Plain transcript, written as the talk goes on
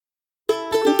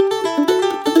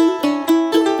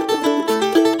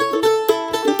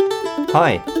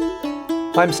Hi,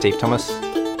 I'm Steve Thomas.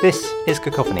 This is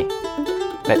Cacophony.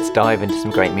 Let's dive into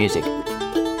some great music.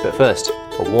 But first,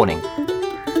 a warning.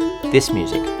 This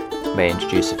music may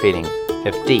introduce a feeling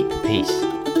of deep peace.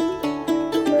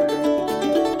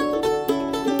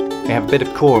 We have a bit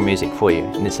of choral music for you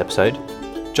in this episode.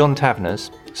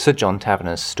 Sir John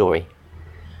Tavener's story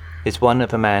is one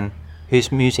of a man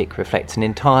whose music reflects an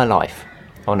entire life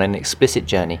on an explicit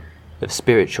journey of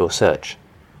spiritual search.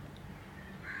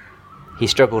 He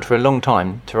struggled for a long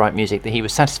time to write music that he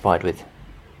was satisfied with,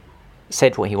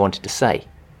 said what he wanted to say,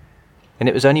 and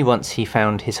it was only once he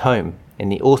found his home in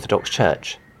the Orthodox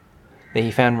Church that he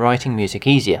found writing music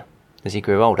easier as he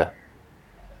grew older.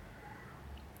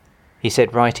 He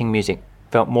said writing music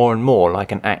felt more and more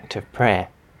like an act of prayer.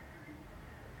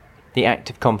 The act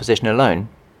of composition alone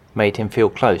made him feel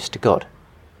close to God.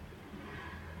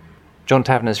 John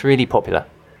Tavener's really popular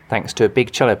thanks to a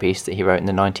big cello piece that he wrote in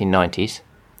the 1990s,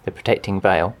 The Protecting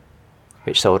Veil,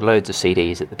 which sold loads of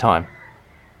CDs at the time,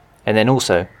 and then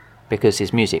also because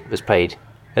his music was played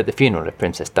at the funeral of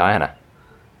Princess Diana.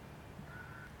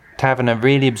 Tavener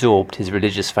really absorbed his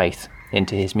religious faith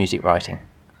into his music writing,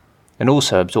 and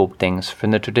also absorbed things from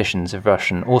the traditions of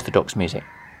Russian Orthodox music.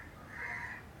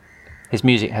 His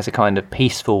music has a kind of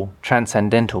peaceful,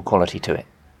 transcendental quality to it.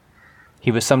 He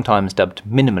was sometimes dubbed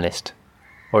minimalist,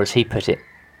 or as he put it,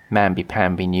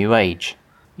 mamby-pamby new age,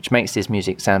 which makes his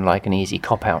music sound like an easy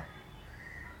cop-out.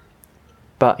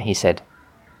 But, he said,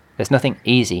 there's nothing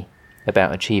easy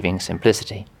about achieving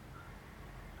simplicity.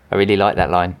 I really like that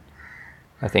line.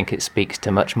 I think it speaks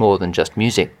to much more than just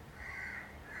music.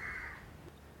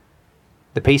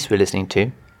 The piece we're listening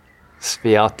to,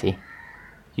 Svyati,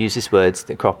 uses words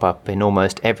that crop up in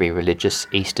almost every religious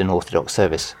Eastern Orthodox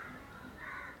service.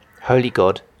 Holy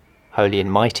God, holy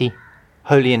and mighty,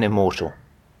 holy and immortal,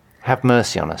 have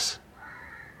mercy on us.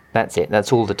 That's it,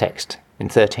 that's all the text, in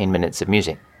 13 minutes of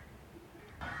music.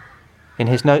 In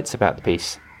his notes about the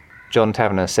piece, John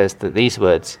Tavener says that these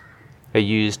words are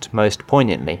used most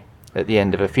poignantly at the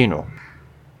end of a funeral.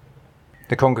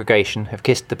 The congregation have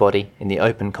kissed the body in the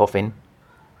open coffin,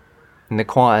 and the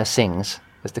choir sings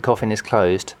as the coffin is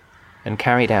closed and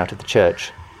carried out of the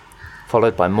church,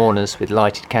 followed by mourners with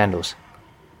lighted candles.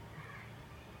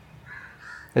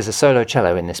 There's a solo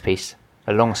cello in this piece,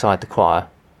 alongside the choir,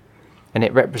 and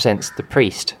it represents the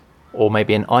priest, or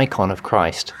maybe an icon of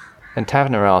Christ, and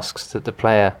Tavener asks that the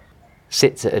player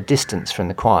sits at a distance from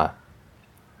the choir,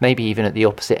 maybe even at the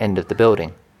opposite end of the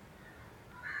building.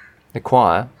 The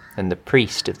choir and the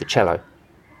priest of the cello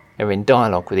are in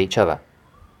dialogue with each other.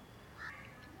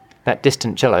 That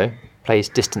distant cello plays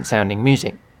distant-sounding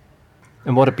music,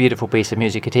 and what a beautiful piece of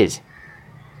music it is.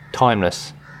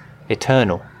 Timeless,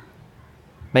 eternal,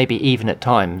 maybe even at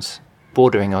times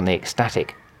bordering on the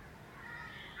ecstatic.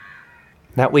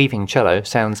 That weaving cello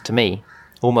sounds to me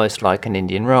almost like an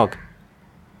Indian rag.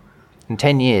 And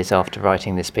 10 years after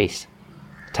writing this piece,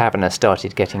 Tavener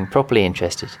started getting properly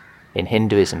interested in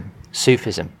Hinduism,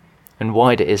 Sufism, and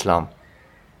wider Islam.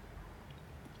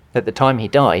 At the time he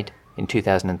died, in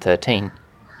 2013,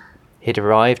 he'd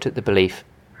arrived at the belief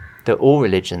that all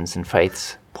religions and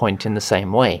faiths point in the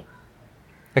same way,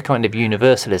 a kind of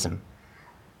universalism.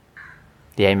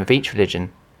 The aim of each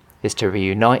religion is to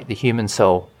reunite the human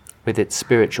soul with its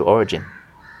spiritual origin.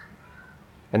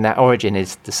 And that origin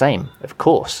is the same, of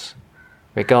course,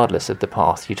 regardless of the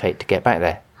path you take to get back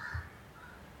there.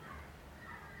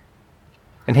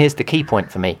 And here's the key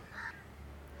point for me.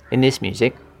 In this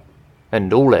music,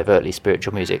 and all overtly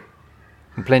spiritual music,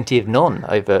 and plenty of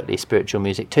non-overtly spiritual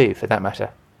music too, for that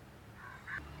matter,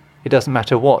 it doesn't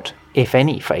matter what, if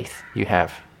any, faith you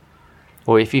have,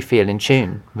 or if you feel in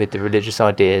tune with the religious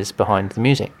ideas behind the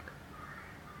music.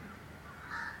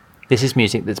 This is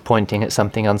music that's pointing at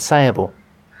something unsayable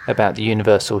about the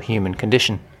universal human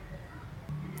condition,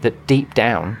 that deep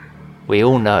down we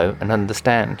all know and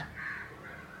understand.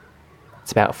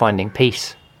 It's about finding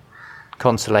peace,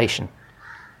 consolation,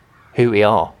 who we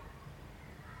are.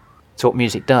 It's what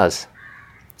music does.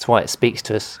 It's why it speaks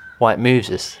to us, why it moves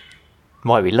us,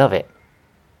 why we love it.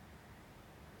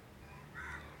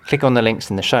 Click on the links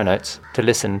in the show notes to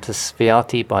listen to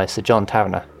Svyati by Sir John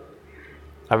Tavener.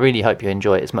 I really hope you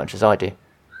enjoy it as much as I do.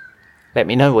 Let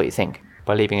me know what you think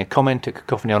by leaving a comment at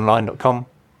cacophonyonline.com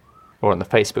or on the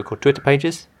Facebook or Twitter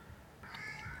pages.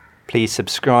 Please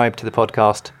subscribe to the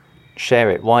podcast, share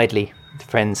it widely with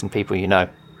friends and people you know.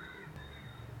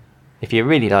 If you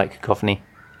really like Cacophony,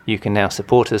 you can now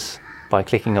support us by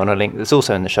clicking on a link that's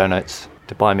also in the show notes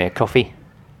to buy me a coffee.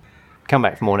 Come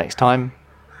back for more next time.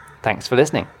 Thanks for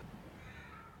listening.